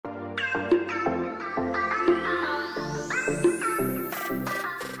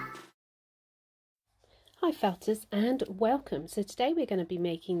felters, and welcome. So today we're going to be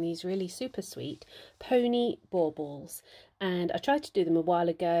making these really super sweet pony baubles, and I tried to do them a while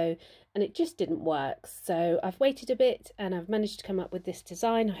ago and it just didn't work, so I've waited a bit and I've managed to come up with this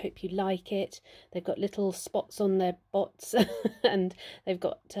design. I hope you like it. They've got little spots on their bots and they've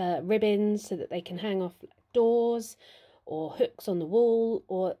got ribbons so that they can hang off doors or hooks on the wall,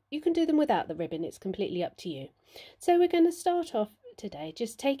 or you can do them without the ribbon. It's completely up to you. So we're going to start off today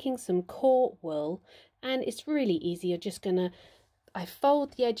just taking some core wool, and it's really easy. You're just gonna, I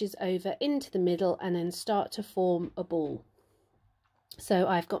fold the edges over into the middle and then start to form a ball. So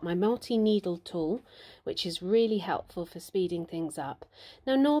I've got my multi-needle tool, which is really helpful for speeding things up.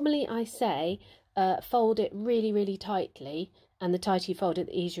 Now normally I say fold it really tightly, and the tighter you fold it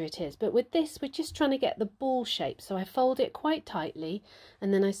the easier it is, but with this we're just trying to get the ball shape, so I fold it quite tightly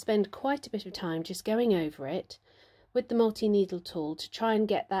and then I spend quite a bit of time just going over it with the multi-needle tool to try and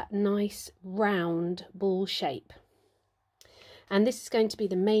get that nice round ball shape. And this is going to be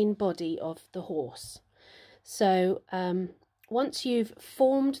the main body of the horse. So once you've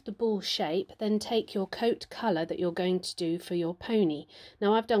formed the ball shape, then take your coat colour that you're going to do for your pony.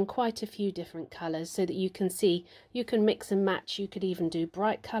 Now I've done quite a few different colours so that you can see, you can mix and match, you could even do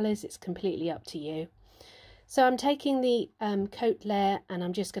bright colours, it's completely up to you. So I'm taking the coat layer and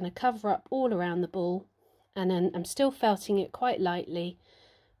I'm just going to cover up all around the ball, and then I'm still felting it quite lightly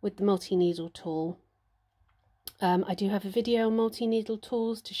with the multi-needle tool. I do have a video on multi-needle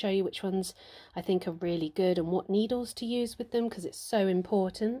tools to show you which ones I think are really good and what needles to use with them, because it's so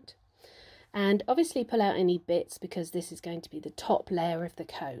important. And obviously pull out any bits because this is going to be the top layer of the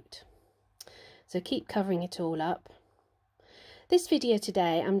coat. So keep covering it all up. This video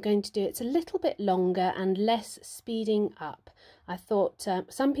today I'm going to do, it's a little bit longer and less speeding up. I thought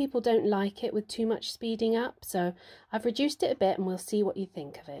some people don't like it with too much speeding up, so I've reduced it a bit and we'll see what you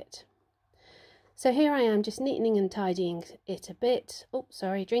think of it. So here I am just neatening and tidying it a bit. Oh,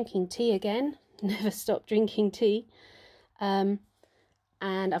 sorry, drinking tea again. Never stop drinking tea. And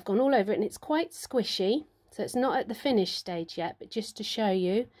I've gone all over it and it's quite squishy. So it's not at the finished stage yet, but just to show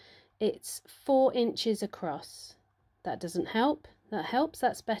you, it's 4 inches across. That doesn't help. That helps.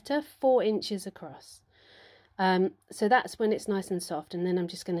 That's better. 4 inches across. So that's when it's nice and soft. And then I'm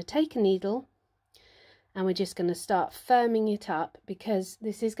just going to take a needle and we're just going to start firming it up, because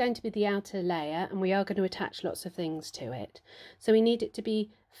this is going to be the outer layer and we are going to attach lots of things to it. So we need it to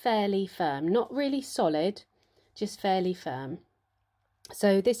be fairly firm, not really solid, just fairly firm.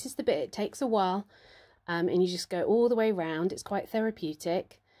 So this is the bit, it takes a while, and you just go all the way round. It's quite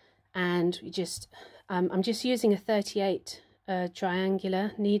therapeutic, and you just I'm just using a 38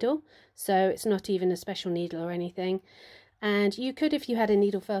 triangular needle, so it's not even a special needle or anything. And you could, if you had a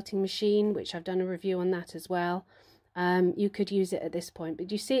needle felting machine, which I've done a review on that as well, you could use it at this point.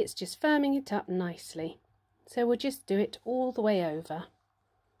 But you see it's just firming it up nicely. So we'll just do it all the way over.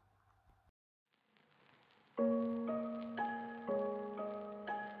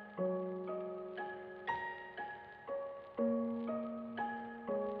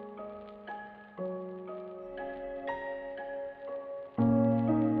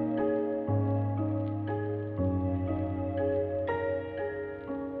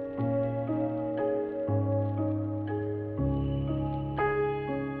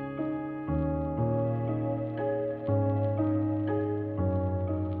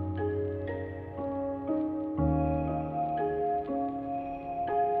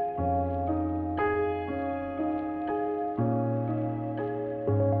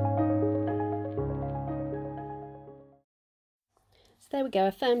 There we go,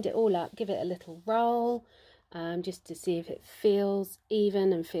 I firmed it all up. Give it a little roll just to see if it feels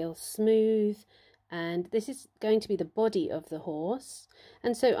even and feels smooth. And this is going to be the body of the horse.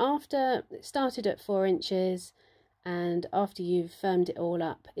 And so after it started at 4 inches, and after you've firmed it all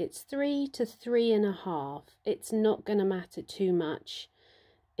up, it's 3 to 3.5. It's not going to matter too much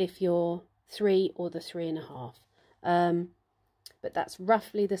if you're 3 or the 3.5. But that's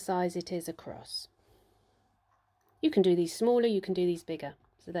roughly the size it is across. You can do these smaller, you can do these bigger.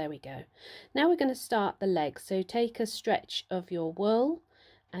 So there we go. Now we're going to start the legs. So take a stretch of your wool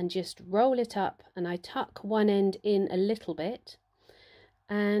and just roll it up, and I tuck one end in a little bit,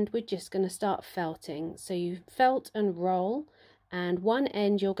 and we're just going to start felting. So you felt and roll, and one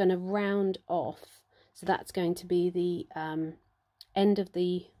end you're going to round off. So that's going to be the end of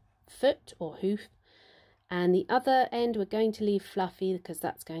the foot or hoof, and the other end we're going to leave fluffy because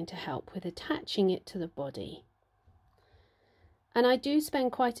that's going to help with attaching it to the body. And I do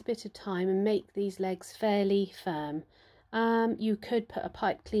spend quite a bit of time and make these legs fairly firm. You could put a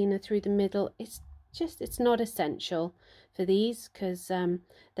pipe cleaner through the middle. It's not essential for these because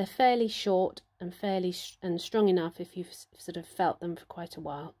they're fairly short and fairly strong enough if you've sort of felt them for quite a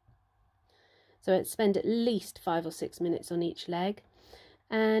while. So I'd spend at least 5 or 6 minutes on each leg,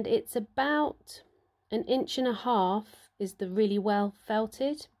 and it's about 1.5 inches is the really well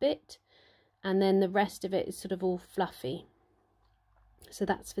felted bit, and then the rest of it is sort of all fluffy. So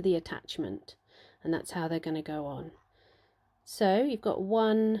that's for the attachment, and that's how they're going to go on. So you've got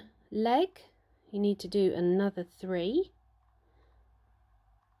 1 leg, you need to do another 3.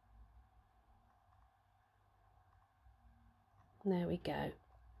 There we go.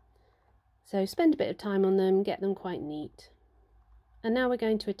 So spend a bit of time on them, get them quite neat. And now we're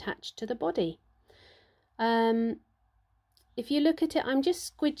going to attach to the body. If you look at it, I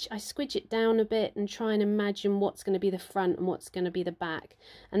squidge it down a bit and try and imagine what's going to be the front and what's going to be the back.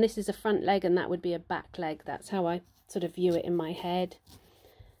 And this is a front leg and that would be a back leg. That's how I sort of view it in my head.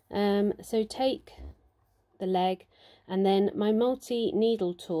 So take the leg, and then my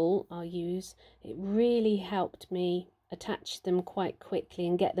multi-needle tool I'll use. It really helped me attach them quite quickly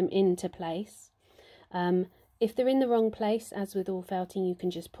and get them into place. If they're in the wrong place, as with all felting, you can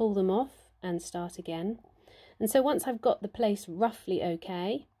just pull them off and start again. And so once I've got the place roughly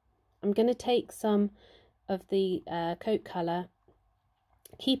okay, I'm going to take some of the coat colour,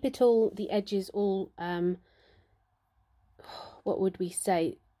 keep it all, the edges all, what would we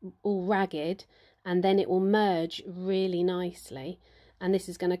say, all ragged, and then it will merge really nicely, and this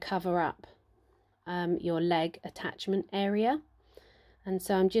is going to cover up your leg attachment area. And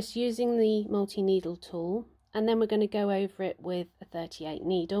so I'm just using the multi-needle tool, and then we're going to go over it with a 38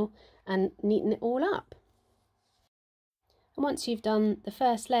 needle and neaten it all up. And once you've done the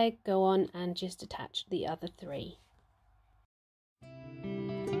first leg, go on and just attach the other 3.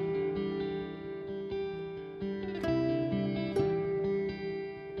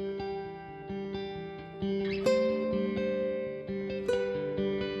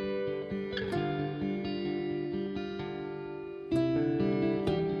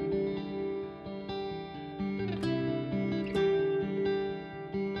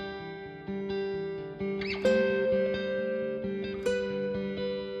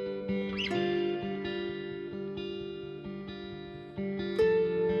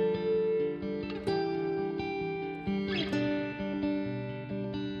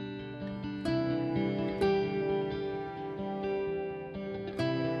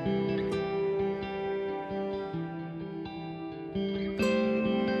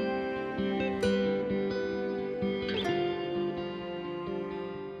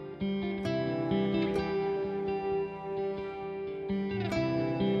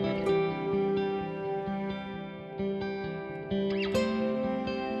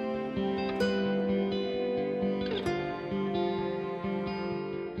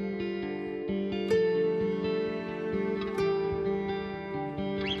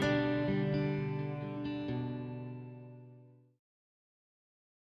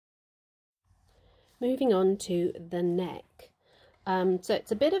 Moving on to the neck. So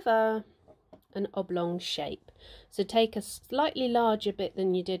it's a bit of an oblong shape. So take a slightly larger bit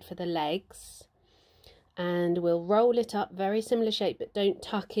than you did for the legs, and we'll roll it up, very similar shape, but don't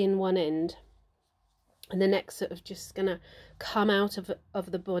tuck in one end. And the neck's sort of just going to come out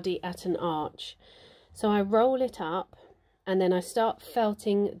of the body at an arch. So I roll it up, and then I start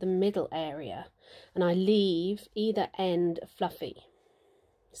felting the middle area, and I leave either end fluffy,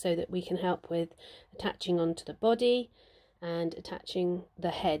 so that we can help with attaching onto the body and attaching the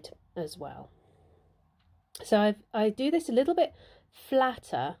head as well. So I do this a little bit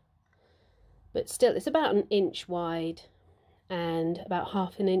flatter, but still it's about 1 inch wide and about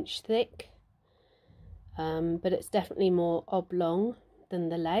 1/2 inch thick, but it's definitely more oblong than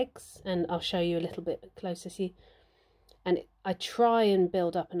the legs, and I'll show you a little bit closer. See, and I try and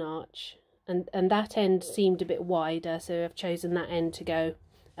build up an arch, and that end seemed a bit wider, so I've chosen that end to go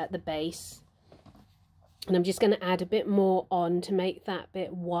at the base, and I'm just going to add a bit more on to make that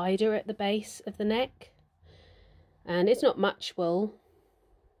bit wider at the base of the neck. And it's not much wool,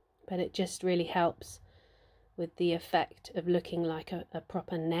 but it just really helps with the effect of looking like a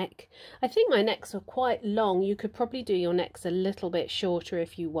proper neck. I think my necks are quite long. You could probably do your necks a little bit shorter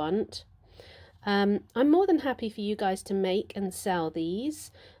if you want. I'm more than happy for you guys to make and sell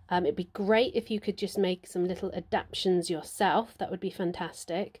these. It'd be great if you could just make some little adaptations yourself. That would be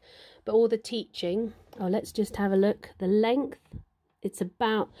fantastic. But all the teaching, let's just have a look. The length, it's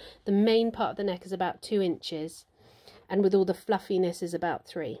about, the main part of the neck is about 2 inches, and with all the fluffiness is about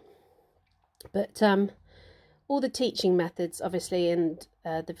 3. But all the teaching methods, obviously, and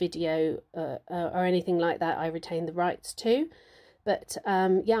the video or anything like that, I retain the rights to. But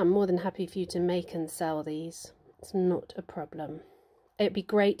yeah, I'm more than happy for you to make and sell these. It's not a problem. It'd be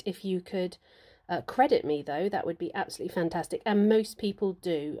great if you could credit me though, that would be absolutely fantastic. And most people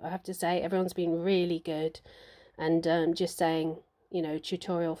do, I have to say. Everyone's been really good, and just saying, you know,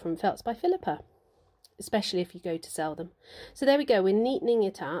 tutorial from Felts by Philippa, especially if you go to sell them. So there we go, we're neatening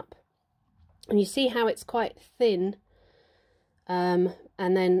it up, and you see how it's quite thin and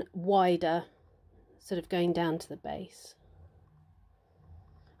then wider, sort of going down to the base.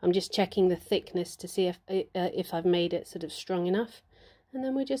 I'm just checking the thickness to see if I've made it sort of strong enough, and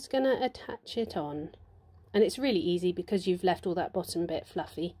then we're just going to attach it on. And it's really easy because you've left all that bottom bit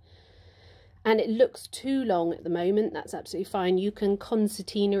fluffy. And it looks too long at the moment, that's absolutely fine. You can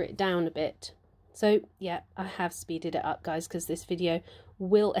concertina it down a bit. So yeah, I have speeded it up, guys, because this video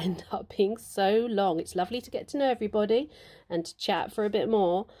will end up being so long. It's lovely to get to know everybody and to chat for a bit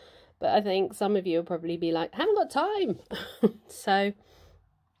more, but I think some of you will probably be like, I haven't got time. So,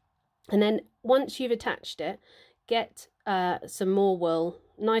 and then once you've attached it, get some more wool,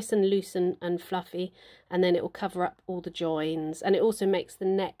 nice and loose and fluffy, and then it will cover up all the joins, and it also makes the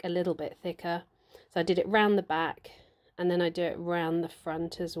neck a little bit thicker. So I did it round the back, and then I do it round the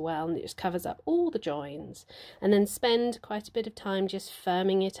front as well, and it just covers up all the joins. And then spend quite a bit of time just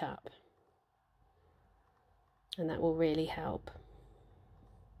firming it up, and that will really help.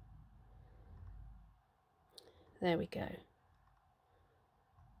 There we go.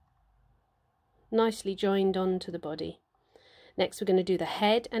 Nicely joined onto the body. Next we're going to do the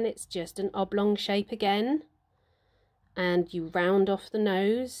head, and it's just an oblong shape again, and you round off the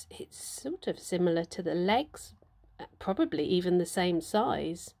nose. It's sort of similar to the legs, probably even the same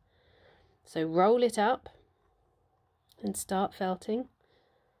size. So roll it up and start felting.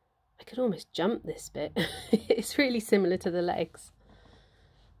 I could almost jump this bit. It's really similar to the legs.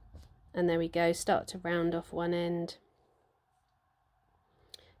 And there we go, start to round off one end,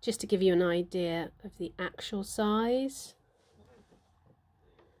 just to give you an idea of the actual size.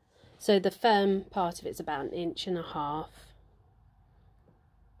 So the firm part of it's about 1.5 inches.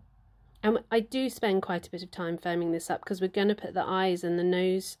 And I do spend quite a bit of time firming this up because we're going to put the eyes and the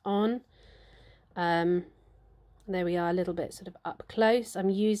nose on. There we are, a little bit sort of up close.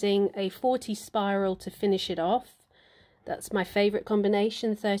 I'm using a 40 spiral to finish it off. That's my favourite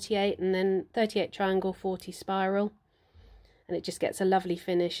combination, 38 and then 38 triangle, 40 spiral. And it just gets a lovely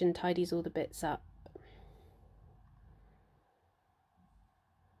finish and tidies all the bits up.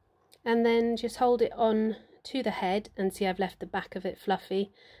 And then just hold it on to the head, and see I've left the back of it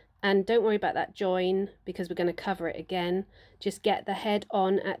fluffy. And don't worry about that join because we're going to cover it again. Just get the head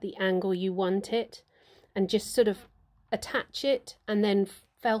on at the angle you want it, and just sort of attach it and then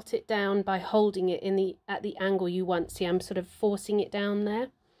felt it down by holding it at the angle you want. See, I'm sort of forcing it down there,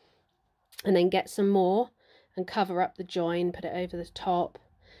 and then get some more and cover up the join, put it over the top,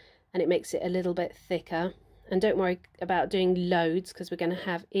 and it makes it a little bit thicker. And don't worry about doing loads because we're going to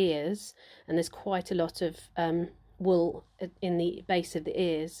have ears, and there's quite a lot of wool in the base of the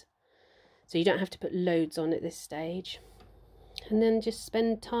ears, so you don't have to put loads on at this stage. And then just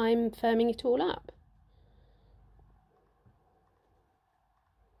spend time firming it all up.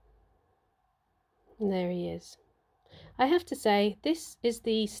 And there he is. I have to say, this is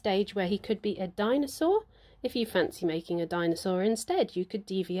the stage where he could be a dinosaur. If you fancy making a dinosaur instead, you could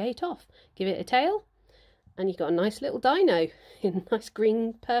deviate off, give it a tail, and you've got a nice little dino in a nice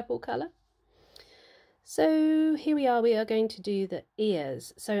green purple colour. So here we are going to do the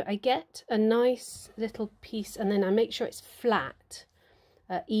ears. So I get a nice little piece, and then I make sure it's flat,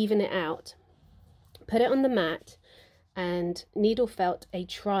 even it out, put it on the mat, and needle felt a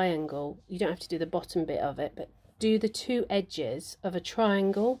triangle. You don't have to do the bottom bit of it, but do the two edges of a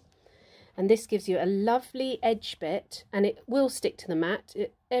triangle, and this gives you a lovely edge bit, and it will stick to the mat.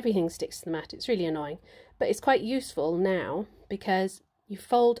 Everything sticks to the mat. It's really annoying, but it's quite useful now because you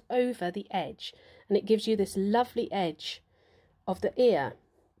fold over the edge and it gives you this lovely edge of the ear,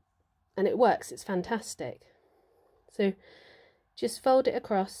 and it works. It's fantastic. So just fold it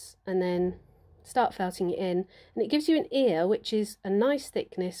across and then start felting it in, and it gives you an ear which is a nice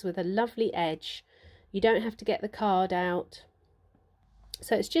thickness with a lovely edge. You don't have to get the card out,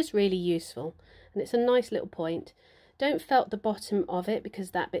 so it's just really useful, and it's a nice little point. Don't felt the bottom of it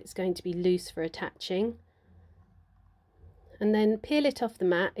because that bit's going to be loose for attaching. And then peel it off the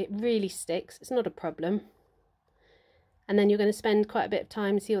mat. It really sticks, it's not a problem. And then you're going to spend quite a bit of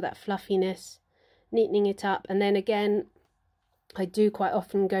time, see all that fluffiness, neatening it up. And then again, I do quite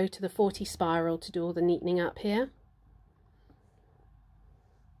often go to the 40 spiral to do all the neatening up here.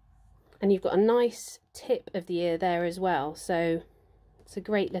 And you've got a nice tip of the ear there as well, so it's a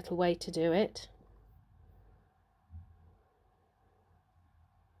great little way to do it.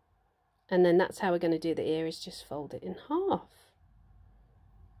 And then that's how we're going to do the ear, is just fold it in half.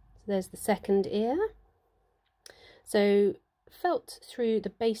 So there's the second ear. So felt through the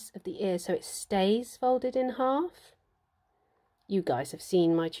base of the ear so it stays folded in half. You guys have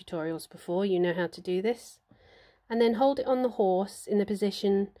seen my tutorials before, you know how to do this. And then hold it on the horse in the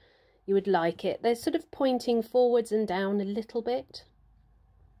position you would like it. They're sort of pointing forwards and down a little bit.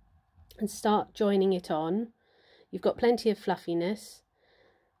 And start joining it on. You've got plenty of fluffiness.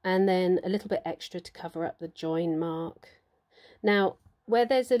 And then a little bit extra to cover up the join mark. Now, where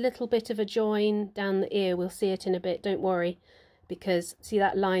there's a little bit of a join down the ear, we'll see it in a bit, don't worry. Because, see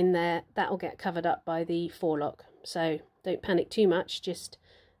that line there, that'll get covered up by the forelock. So don't panic too much, just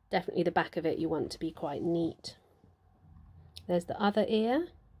definitely the back of it you want to be quite neat. There's the other ear.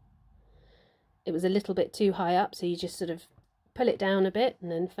 It was a little bit too high up, so you just sort of pull it down a bit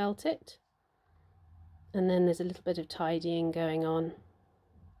and then felt it. And then there's a little bit of tidying going on.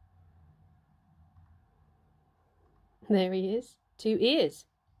 There he is, 2 ears.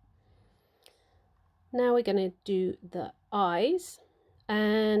 Now we're going to do the eyes,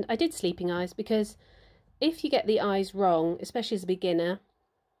 and I did sleeping eyes because if you get the eyes wrong, especially as a beginner,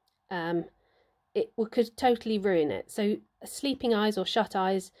 it could totally ruin it. So sleeping eyes or shut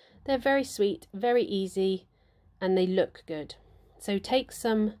eyes, they're very sweet, very easy, and they look good. So take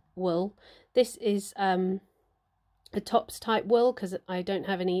some wool. This is a tops type wool because I don't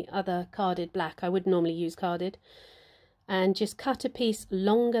have any other carded black. I would normally use carded. And just cut a piece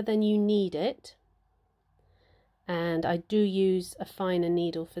longer than you need it. And I do use a finer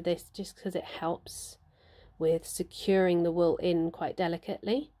needle for this just because it helps with securing the wool in quite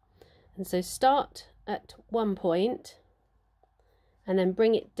delicately. And so start at one point and then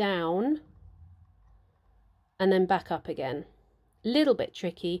bring it down and then back up again. A little bit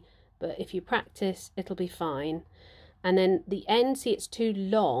tricky, but if you practice it'll be fine. And then the end, see it's too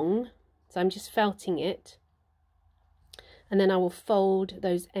long, so I'm just felting it. And then I will fold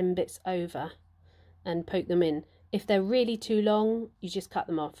those end bits over and poke them in. If they're really too long, you just cut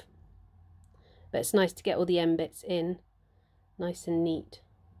them off. But it's nice to get all the end bits in, nice and neat.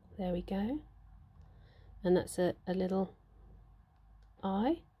 There we go. And that's a little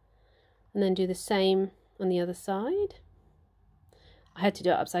eye. And then do the same on the other side. I had to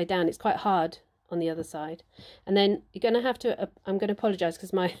do it upside down. It's quite hard on the other side. And then you're going to have to, I'm going to apologise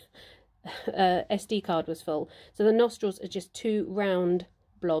because my SD card was full. So the nostrils are just 2 round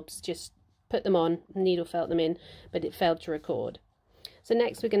blobs. Just put them on, needle felt them in, but it failed to record. So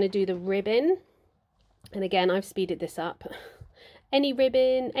next we're going to do the ribbon. And again, I've speeded this up. Any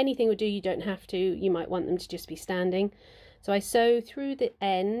ribbon, anything would do, you don't have to. You might want them to just be standing. So I sew through the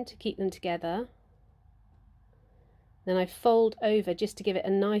end to keep them together. Then I fold over just to give it a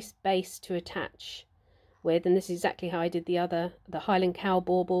nice base to attach with, and this is exactly how I did the Highland cow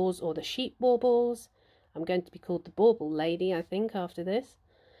baubles or the sheep baubles. I'm going to be called the bauble lady, I think, after this.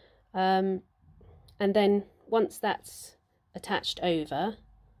 And then once that's attached over,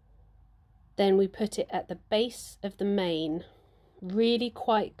 then we put it at the base of the mane, really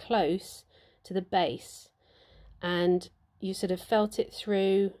quite close to the base, and you sort of felt it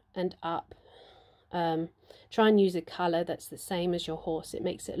through and up. Try and use a colour that's the same as your horse, it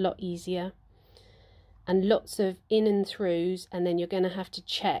makes it a lot easier. And lots of in and throughs, and then you're going to have to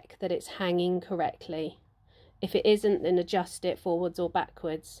check that it's hanging correctly. If it isn't, then adjust it forwards or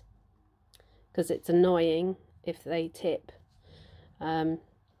backwards, because it's annoying if they tip. And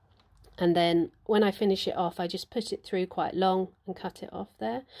then when I finish it off, I just put it through quite long and cut it off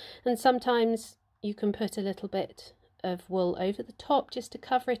there. And sometimes you can put a little bit of wool over the top just to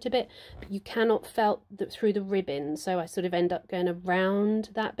cover it a bit, but you cannot felt through the ribbon, so I sort of end up going around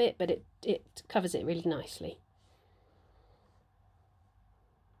that bit, but it covers it really nicely.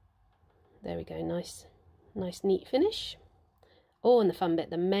 There we go, nice neat finish. Oh, and the fun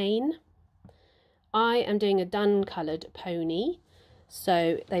bit, the mane. I am doing a dun coloured pony,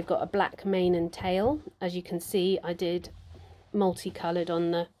 so they've got a black mane and tail. As you can see, I did multicoloured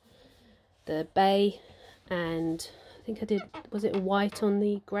on the bay, and I think I did, was it white on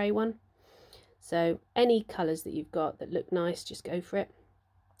the grey one? So any colours that you've got that look nice, just go for it.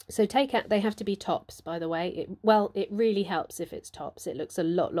 So take out, they have to be tops, by the way. It really helps if it's tops. It looks a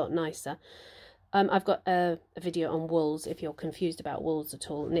lot nicer. I've got a video on wools if you're confused about wools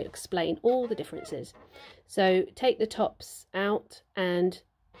at all, and it'll explain all the differences. So take the tops out and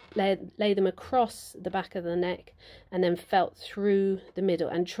lay them across the back of the neck, and then felt through the middle,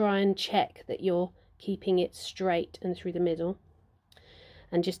 and try and check that you're keeping it straight and through the middle,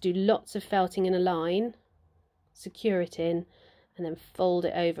 and just do lots of felting in a line, secure it in, and then fold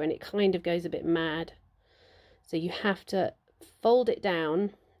it over, and it kind of goes a bit mad. So you have to fold it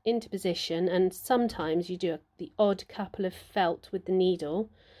down into position, and sometimes you do the odd couple of felt with the needle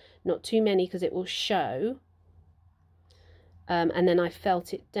not too many because it will show. And then I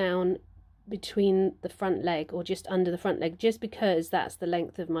felt it down between the front leg, or just under the front leg, just because that's the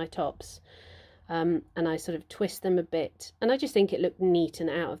length of my tops. And I sort of twist them a bit, and I just think it looked neat and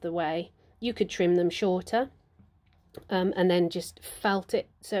out of the way. You could trim them shorter, and then just felt it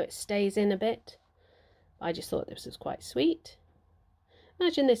so it stays in a bit. I just thought this was quite sweet.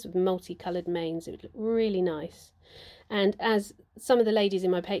 Imagine this with multicoloured manes, it would look really nice. And as some of the ladies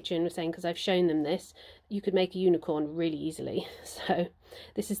in my Patreon were saying, because I've shown them this, you could make a unicorn really easily. So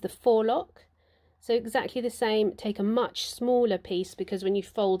this is the forelock. So exactly the same, take a much smaller piece, because when you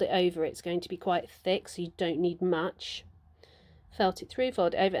fold it over it's going to be quite thick, so you don't need much. Felt it through,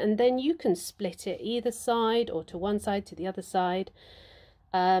 fold it over, and then you can split it either side, or to one side, to the other side.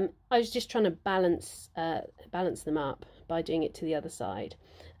 I was just trying to balance them up by doing it to the other side.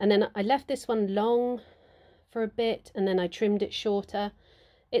 And then I left this one long for a bit, and then I trimmed it shorter.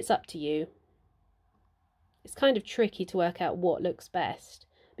 It's up to you. It's kind of tricky to work out what looks best,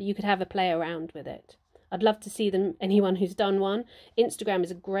 but you could have a play around with it. I'd love to see them, anyone who's done one. Instagram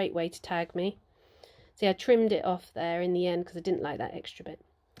is a great way to tag me. See, I trimmed it off there in the end because I didn't like that extra bit.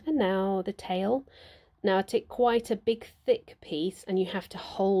 And now the tail. Now I take quite a big thick piece, and you have to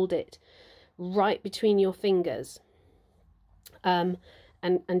hold it right between your fingers. And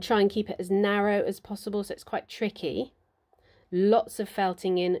try and keep it as narrow as possible, so it's quite tricky. Lots of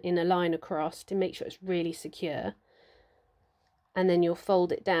felting in a line across to make sure it's really secure. And then you'll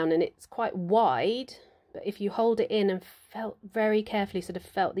fold it down, and it's quite wide, but if you hold it in and felt very carefully, sort of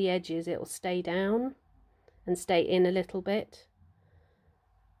felt the edges, it will stay down and stay in a little bit.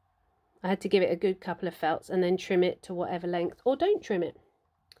 I had to give it a good couple of felts and then trim it to whatever length, or don't trim it.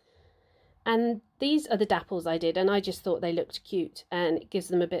 And these are the dapples I did, and I just thought they looked cute, and it gives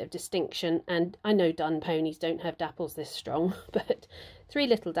them a bit of distinction. And I know dun ponies don't have dapples this strong, but 3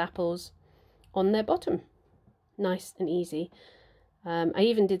 little dapples on their bottom. Nice and easy. I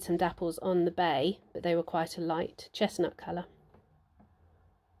even did some dapples on the bay, but they were quite a light chestnut colour.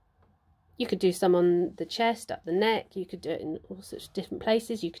 You could do some on the chest, up the neck, you could do it in all sorts of different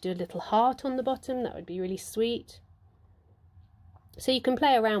places. You could do a little heart on the bottom, that would be really sweet. So you can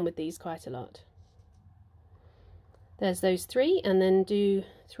play around with these quite a lot. There's those 3, and then do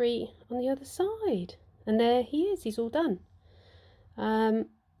 3 on the other side. And there he is, he's all done. And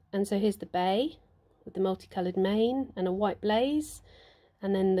so here's the bay with the multicoloured mane and a white blaze.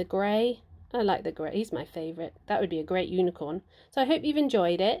 And then the grey. I like the grey, he's my favourite. That would be a great unicorn. So I hope you've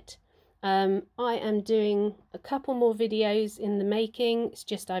enjoyed it. I am doing a couple more videos in the making. It's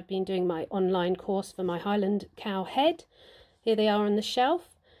just I've been doing my online course for my Highland cow head. Here they are on the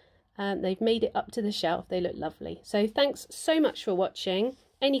shelf. They've made it up to the shelf. They look lovely. So thanks so much for watching.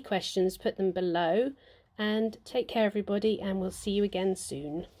 Any questions, put them below. And take care, everybody, and we'll see you again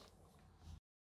soon.